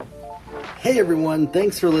Hey everyone,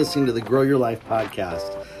 thanks for listening to the Grow Your Life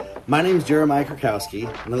podcast. My name is Jeremiah Krakowski,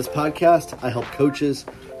 and on this podcast, I help coaches,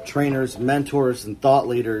 trainers, mentors, and thought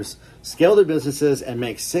leaders scale their businesses and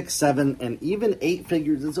make 6, 7, and even 8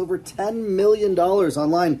 figures. It's over $10 million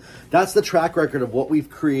online. That's the track record of what we've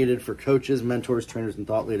created for coaches, mentors, trainers, and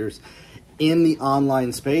thought leaders in the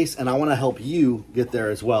online space, and I want to help you get there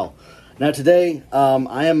as well. Now today,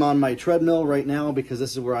 I am on my treadmill right now because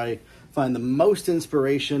this is where I find the most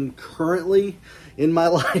inspiration currently in my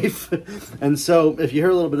life. And so if you hear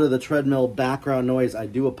a little bit of the treadmill background noise, I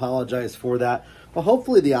do apologize for that. But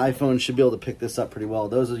hopefully the iPhone should be able to pick this up pretty well.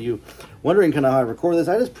 Those of you wondering kind of how I record this,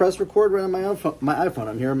 I just press record right on my iPhone.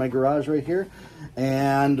 I'm here in my garage right here,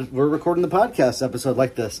 and we're recording the podcast episode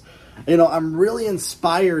like this. You know, I'm really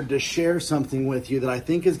inspired to share something with you that I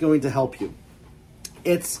think is going to help you.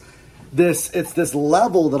 It's this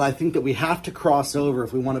level that I think that we have to cross over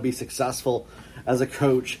if we want to be successful as a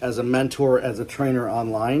coach, as a mentor, as a trainer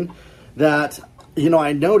online. That, you know,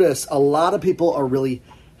 I notice a lot of people are really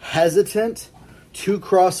hesitant to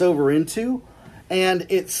cross over into, and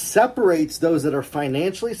it separates those that are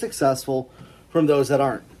financially successful from those that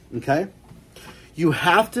aren't, okay? You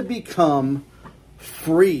have to become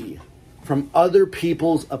free from other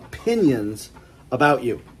people's opinions about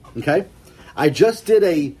you, okay? I just did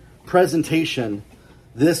a presentation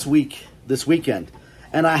this weekend,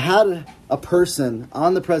 and I had a person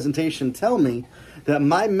on the presentation tell me that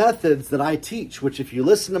my methods that I teach, which if you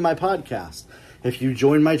listen to my podcast, if you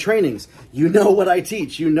join my trainings, you know what I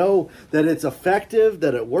teach. You know that it's effective,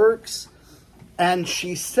 that it works. And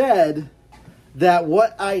she said that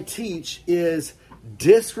what I teach is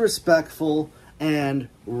disrespectful and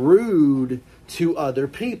rude to other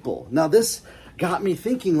people. Now this got me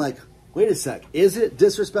thinking, like, wait a sec, is it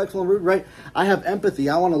disrespectful and rude, right? I have empathy.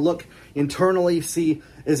 I want to look internally, see,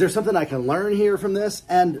 is there something I can learn here from this?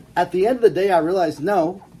 And at the end of the day, I realized,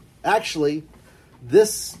 no, actually,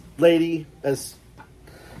 this lady, as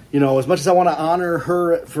you know, as much as I want to honor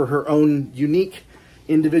her for her own unique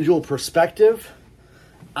individual perspective,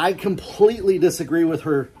 I completely disagree with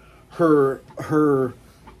her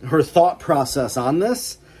thought process on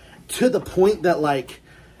this, to the point that, like,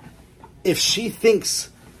 if she thinks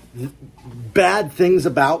bad things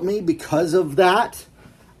about me because of that,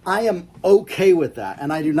 I am okay with that.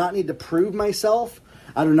 And I do not need to prove myself.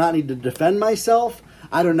 I do not need to defend myself.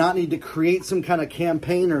 I do not need to create some kind of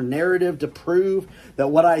campaign or narrative to prove that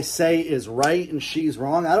what I say is right and she's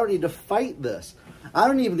wrong. I don't need to fight this. I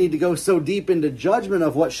don't even need to go so deep into judgment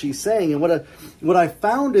of what she's saying. And what I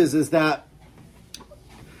found is that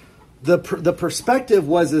the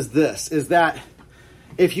perspective is that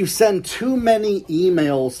if you send too many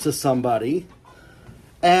emails to somebody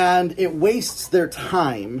and it wastes their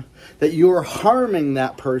time, that you're harming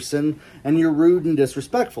that person and you're rude and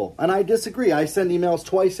disrespectful. And I disagree. I send emails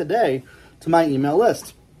twice a day to my email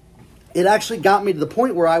list. It actually got me to the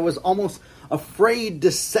point where I was almost afraid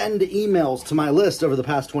to send emails to my list over the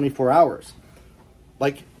past 24 hours.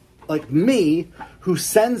 Like me, who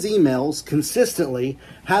sends emails consistently,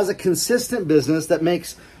 has a consistent business that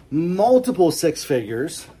makes multiple 6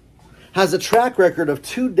 figures, has a track record of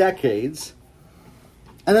 2 decades,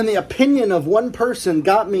 and then the opinion of one person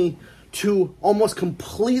got me to almost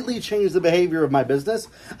completely change the behavior of my business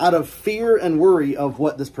out of fear and worry of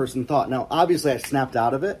what this person thought. Now, obviously, I snapped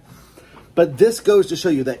out of it, but this goes to show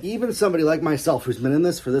you that even somebody like myself who's been in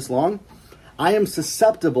this for this long, I am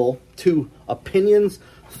susceptible to opinions,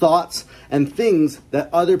 thoughts, and things that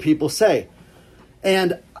other people say.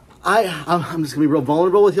 And I'm just going to be real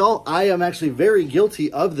vulnerable with y'all. I am actually very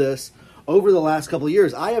guilty of this over the last couple of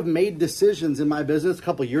years. I have made decisions in my business a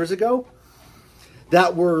couple of years ago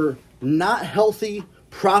that were not healthy,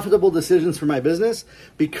 profitable decisions for my business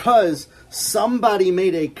because somebody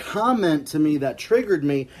made a comment to me that triggered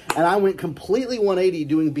me, and I went completely 180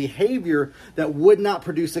 doing behavior that would not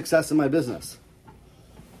produce success in my business.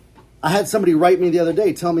 I had somebody write me the other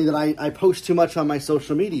day, tell me that I post too much on my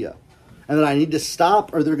social media and that I need to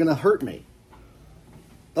stop or they're going to hurt me.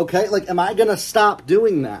 Okay, like, am I going to stop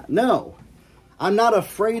doing that? No. I'm not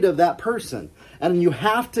afraid of that person. And you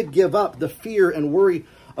have to give up the fear and worry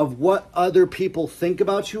of what other people think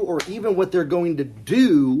about you or even what they're going to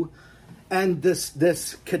do, and this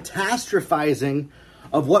catastrophizing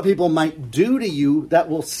of what people might do to you that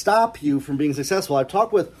will stop you from being successful. I've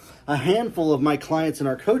talked with a handful of my clients in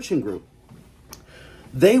our coaching group.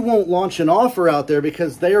 They won't launch an offer out there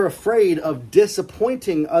because they're afraid of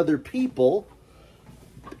disappointing other people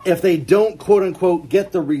if they don't, quote unquote,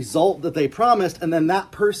 get the result that they promised, and then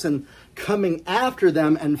that person coming after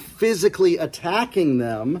them and physically attacking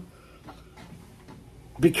them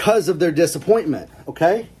because of their disappointment,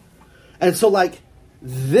 okay? And so like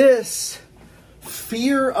this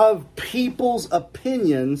fear of people's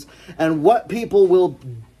opinions and what people will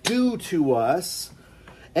do to us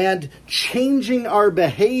and changing our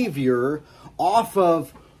behavior off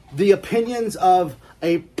of the opinions of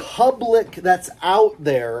a public that's out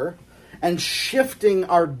there and shifting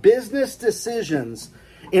our business decisions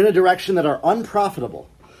in a direction that are unprofitable,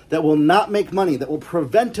 that will not make money, that will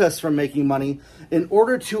prevent us from making money in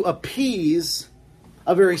order to appease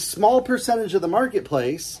a very small percentage of the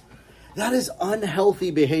marketplace, that is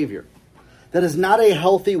unhealthy behavior. That is not a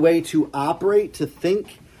healthy way to operate, to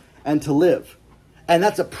think, and to live. And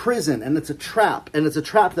that's a prison, and it's a trap. And it's a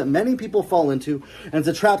trap that many people fall into. And it's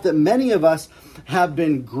a trap that many of us have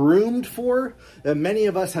been groomed for. That many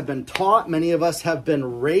of us have been taught. Many of us have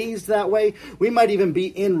been raised that way. We might even be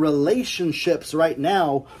in relationships right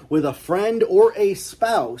now with a friend or a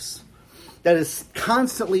spouse that is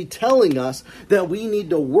constantly telling us that we need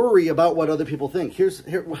to worry about what other people think.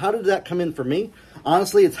 How did that come in for me?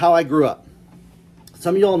 Honestly, it's how I grew up.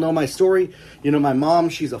 Some of y'all know my story. You know my mom,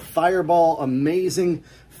 she's a fireball, amazing,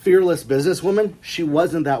 fearless businesswoman. She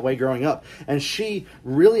wasn't that way growing up. And she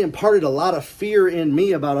really imparted a lot of fear in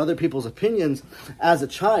me about other people's opinions as a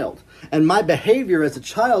child. And my behavior as a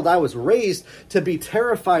child, I was raised to be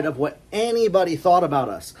terrified of what anybody thought about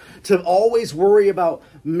us. To always worry about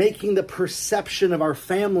making the perception of our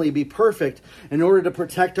family be perfect in order to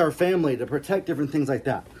protect our family, to protect different things like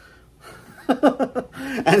that.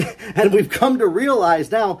 and we've come to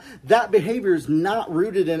realize now that behavior is not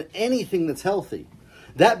rooted in anything that's healthy.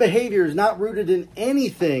 That behavior is not rooted in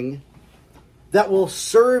anything that will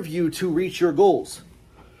serve you to reach your goals.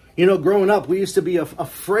 You know, growing up, we used to be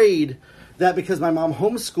afraid that because my mom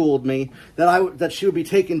homeschooled me, that she would be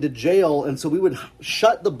taken to jail. And so we would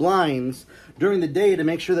shut the blinds during the day to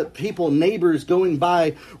make sure that neighbors going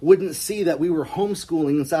by, wouldn't see that we were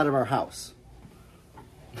homeschooling inside of our house.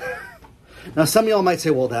 Now, some of y'all might say,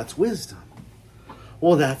 well, that's wisdom.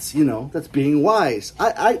 Well, that's being wise.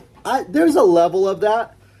 There's a level of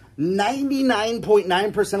that.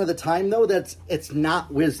 99.9% of the time, though, it's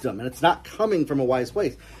not wisdom. And it's not coming from a wise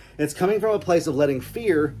place. It's coming from a place of letting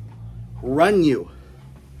fear run you.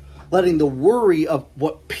 Letting the worry of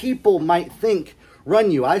what people might think run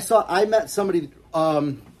you. I met somebody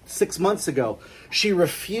 6 months ago. She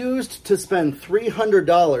refused to spend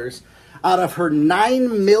 $300 out of her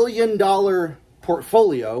 $9 million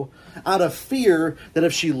portfolio out of fear that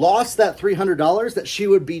if she lost that $300, that she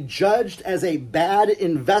would be judged as a bad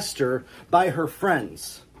investor by her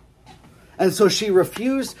friends. And so she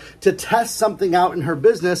refused to test something out in her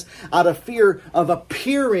business out of fear of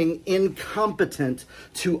appearing incompetent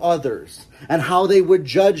to others and how they would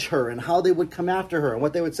judge her and how they would come after her and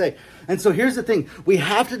what they would say. And so here's the thing. We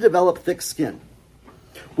have to develop thick skin.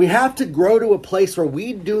 We have to grow to a place where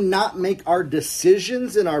we do not make our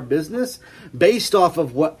decisions in our business based off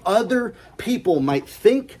of what other people might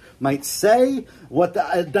think, might say,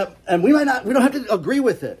 and we don't have to agree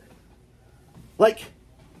with it. Like,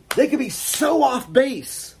 they could be so off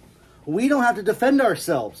base. We don't have to defend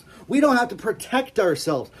ourselves. We don't have to protect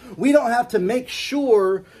ourselves. We don't have to make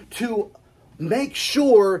sure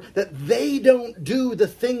that they don't do the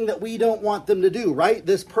thing that we don't want them to do, right?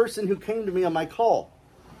 This person who came to me on my call.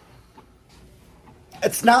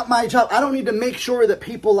 It's not my job. I don't need to make sure that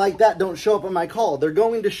people like that don't show up on my call. They're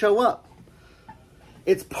going to show up.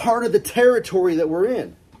 It's part of the territory that we're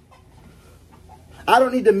in. I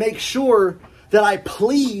don't need to make sure that I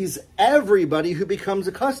please everybody who becomes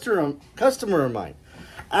a customer of mine.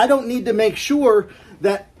 I don't need to make sure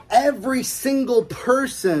that every single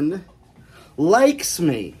person likes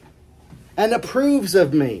me and approves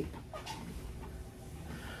of me.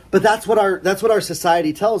 But that's what our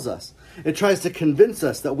society tells us. It tries to convince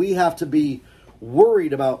us that we have to be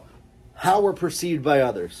worried about how we're perceived by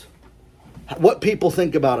others, what people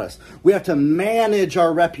think about us. We have to manage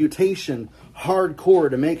our reputation hardcore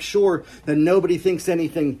to make sure that nobody thinks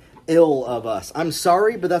anything ill of us. I'm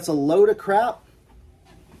sorry, but that's a load of crap.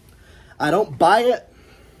 I don't buy it.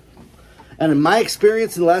 And in my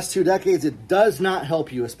experience in the last 2 decades, it does not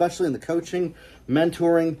help you, especially in the coaching,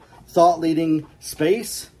 mentoring, thought leading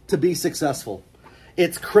space, to be successful.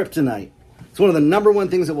 It's kryptonite. It's one of the number one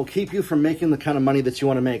things that will keep you from making the kind of money that you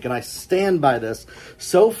want to make. And I stand by this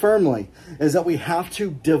so firmly, is that we have to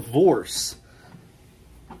divorce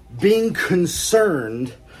being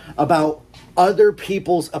concerned about other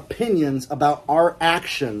people's opinions about our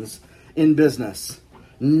actions in business.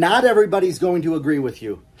 Not everybody's going to agree with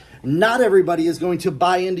you. Not everybody is going to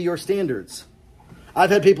buy into your standards. I've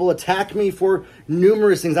had people attack me for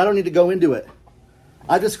numerous things. I don't need to go into it.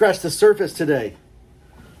 I just scratched the surface today.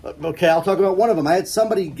 Okay, I'll talk about one of them. I had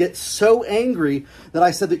somebody get so angry that I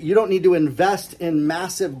said that you don't need to invest in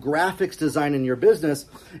massive graphics design in your business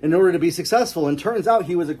in order to be successful. And turns out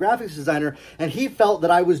he was a graphics designer, and he felt that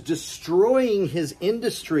I was destroying his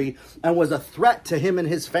industry and was a threat to him and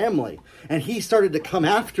his family. And he started to come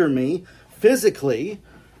after me physically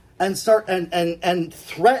and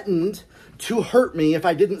threatened to hurt me if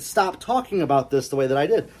I didn't stop talking about this the way that I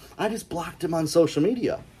did. I just blocked him on social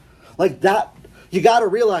media. Like that. You got to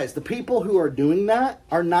realize the people who are doing that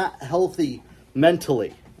are not healthy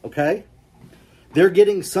mentally, okay? They're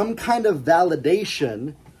getting some kind of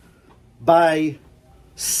validation by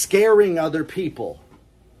scaring other people.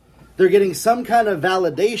 They're getting some kind of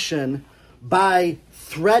validation by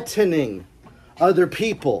threatening other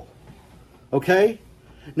people, okay?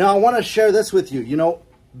 Now, I want to share this with you. You know,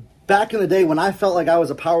 back in the day when I felt like I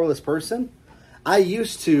was a powerless person, I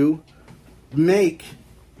used to make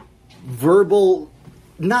verbal,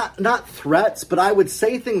 not threats, but I would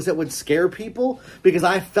say things that would scare people because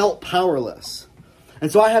I felt powerless.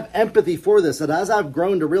 And so I have empathy for this. And as I've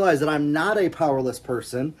grown to realize that I'm not a powerless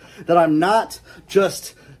person, that I'm not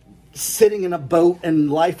just sitting in a boat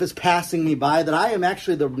and life is passing me by, that I am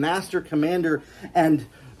actually the master commander and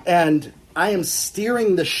I am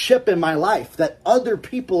steering the ship in my life, that other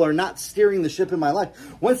people are not steering the ship in my life.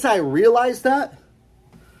 Once I realized that,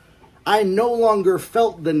 I no longer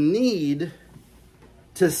felt the need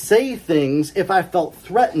to say things if I felt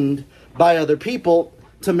threatened by other people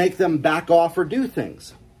to make them back off or do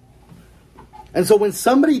things. And so when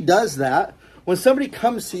somebody does that, when somebody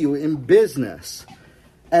comes to you in business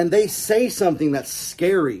and they say something that's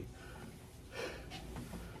scary,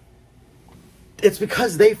 it's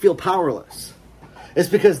because they feel powerless. It's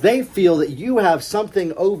because they feel that you have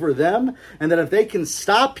something over them and that if they can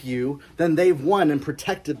stop you, then they've won and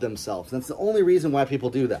protected themselves. That's the only reason why people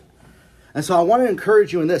do that. And so I want to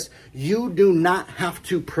encourage you in this. You do not have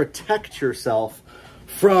to protect yourself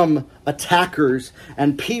from attackers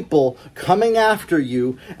and people coming after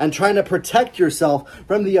you and trying to protect yourself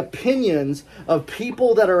from the opinions of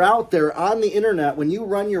people that are out there on the internet. When you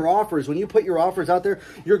run your offers, when you put your offers out there,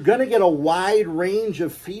 you're going to get a wide range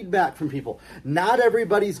of feedback from people. Not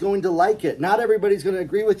everybody's going to like it. Not everybody's going to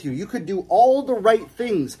agree with you. You could do all the right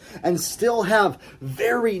things and still have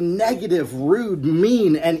very negative, rude,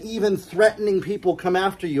 mean, and even threatening people come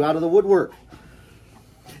after you out of the woodwork.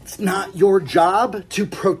 It's not your job to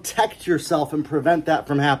protect yourself and prevent that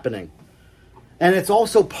from happening. And it's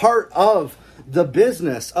also part of the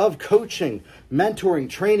business of coaching, mentoring,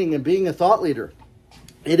 training, and being a thought leader.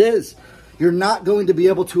 It is. You're not going to be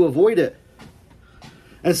able to avoid it.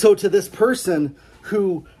 And so to this person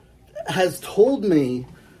who has told me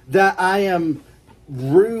that I am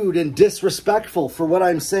rude and disrespectful for what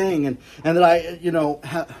I'm saying and that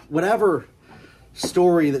I, whatever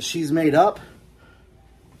story that she's made up,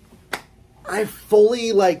 I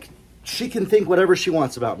fully, she can think whatever she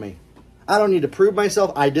wants about me. I don't need to prove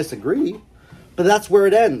myself. I disagree, but that's where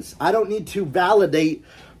it ends. I don't need to validate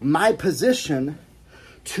my position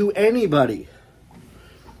to anybody.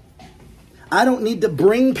 I don't need to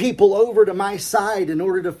bring people over to my side in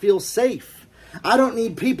order to feel safe. I don't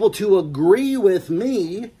need people to agree with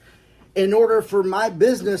me in order for my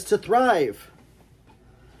business to thrive.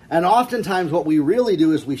 And oftentimes what we really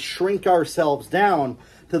do is we shrink ourselves down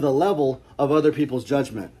to the level of other people's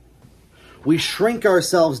judgment. We shrink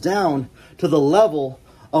ourselves down to the level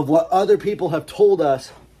of what other people have told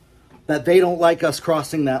us that they don't like us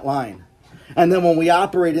crossing that line. And then when we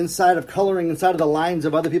operate inside of the lines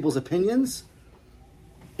of other people's opinions,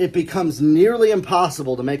 it becomes nearly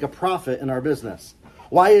impossible to make a profit in our business.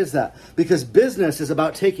 Why is that? Because business is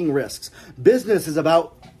about taking risks. Business is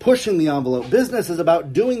about pushing the envelope. Business is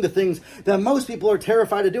about doing the things that most people are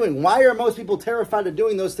terrified of doing. Why are most people terrified of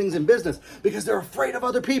doing those things in business? Because they're afraid of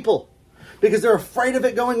other people. Because they're afraid of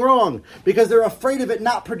it going wrong. Because they're afraid of it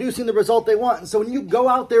not producing the result they want. And so when you go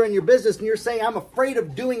out there in your business and you're saying, I'm afraid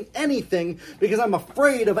of doing anything because I'm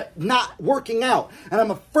afraid of it not working out. And I'm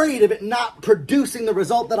afraid of it not producing the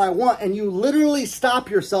result that I want. And you literally stop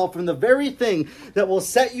yourself from the very thing that will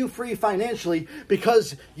set you free financially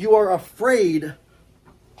because you are afraid.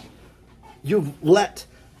 You've let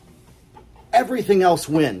everything else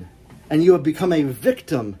win. And you have become a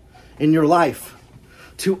victim in your life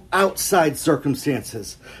to outside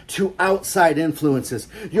circumstances, to outside influences.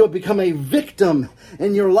 You have become a victim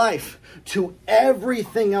in your life to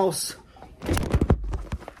everything else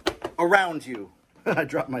around you. I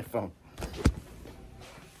dropped my phone.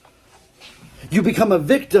 You become a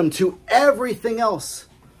victim to everything else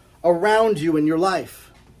around you in your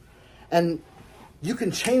life. And you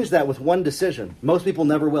can change that with one decision. Most people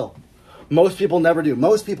never will. Most people never do.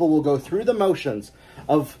 Most people will go through the motions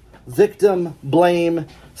of victim, blame,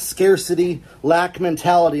 scarcity, lack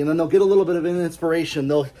mentality, and then they'll get a little bit of an inspiration.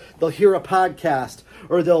 They'll hear a podcast,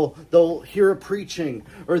 or they'll hear a preaching,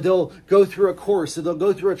 or they'll go through a course, or they'll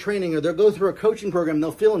go through a training, or they'll go through a coaching program, and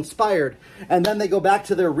they'll feel inspired. And then they go back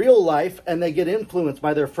to their real life, and they get influenced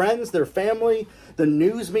by their friends, their family, the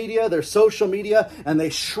news media, their social media, and they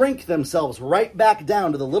shrink themselves right back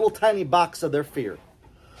down to the little tiny box of their fear.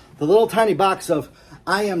 The little tiny box of,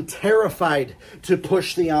 I am terrified to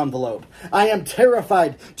push the envelope. I am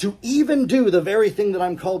terrified to even do the very thing that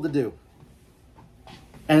I'm called to do.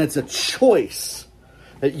 And it's a choice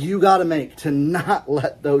that you got to make to not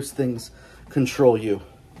let those things control you.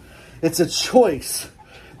 It's a choice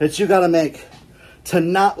that you got to make to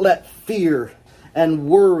not let fear and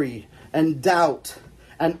worry and doubt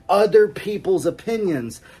and other people's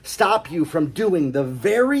opinions stop you from doing the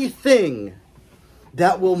very thing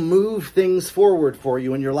that will move things forward for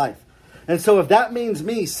you in your life. And so if that means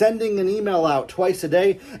me sending an email out twice a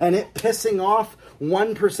day and it pissing off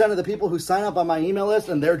 1% of the people who sign up on my email list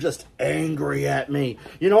and they're just angry at me,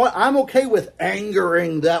 you know what? I'm okay with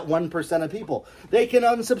angering that 1% of people. They can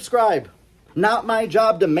unsubscribe. Not my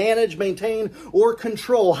job to manage, maintain, or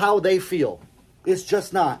control how they feel. It's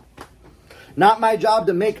just not. Not my job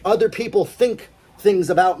to make other people think things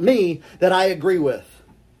about me that I agree with.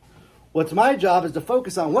 What's my job is to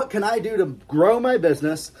focus on what can I do to grow my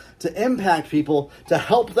business, to impact people, to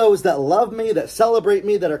help those that love me, that celebrate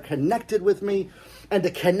me, that are connected with me, and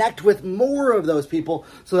to connect with more of those people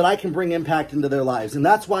so that I can bring impact into their lives. And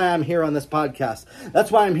that's why I'm here on this podcast.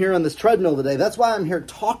 That's why I'm here on this treadmill today. That's why I'm here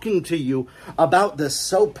talking to you about this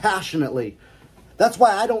so passionately. That's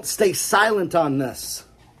why I don't stay silent on this,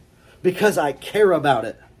 because I care about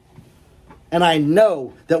it. And I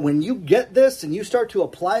know that when you get this and you start to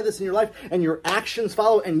apply this in your life and your actions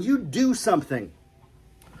follow and you do something,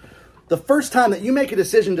 the first time that you make a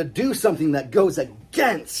decision to do something that goes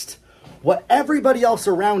against what everybody else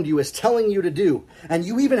around you is telling you to do, and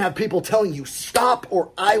you even have people telling you, stop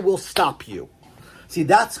or I will stop you. See,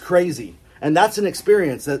 that's crazy. And that's an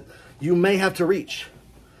experience that you may have to reach,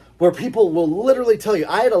 where people will literally tell you.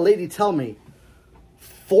 I had a lady tell me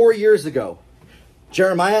 4 years ago,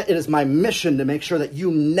 Jeremiah, it is my mission to make sure that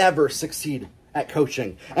you never succeed at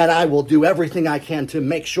coaching. And I will do everything I can to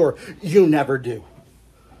make sure you never do.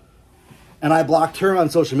 And I blocked her on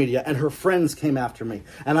social media, and her friends came after me.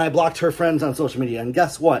 And I blocked her friends on social media. And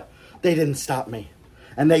guess what? They didn't stop me.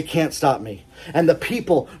 And they can't stop me. And the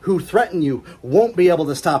people who threaten you won't be able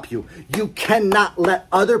to stop you. You cannot let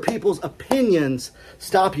other people's opinions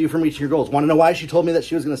stop you from reaching your goals. Want to know why she told me that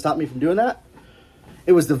she was going to stop me from doing that?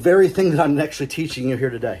 It was the very thing that I'm actually teaching you here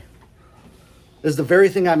today. Is the very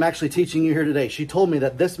thing I'm actually teaching you here today. She told me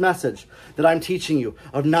that this message that I'm teaching you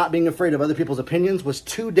of not being afraid of other people's opinions was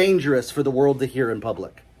too dangerous for the world to hear in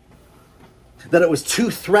public. That it was too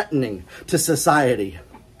threatening to society.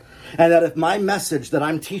 And that if my message that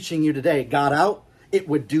I'm teaching you today got out, it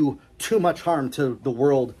would do too much harm to the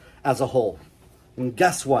world as a whole. And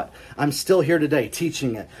guess what? I'm still here today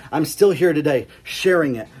teaching it. I'm still here today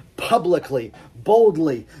sharing it publicly,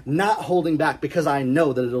 boldly, not holding back, because I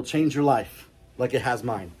know that it'll change your life like it has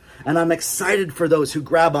mine. And I'm excited for those who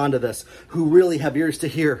grab onto this, who really have ears to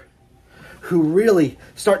hear, who really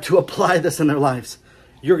start to apply this in their lives.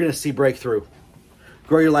 You're going to see breakthrough.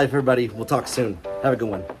 Grow your life, everybody. We'll talk soon. Have a good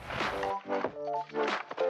one.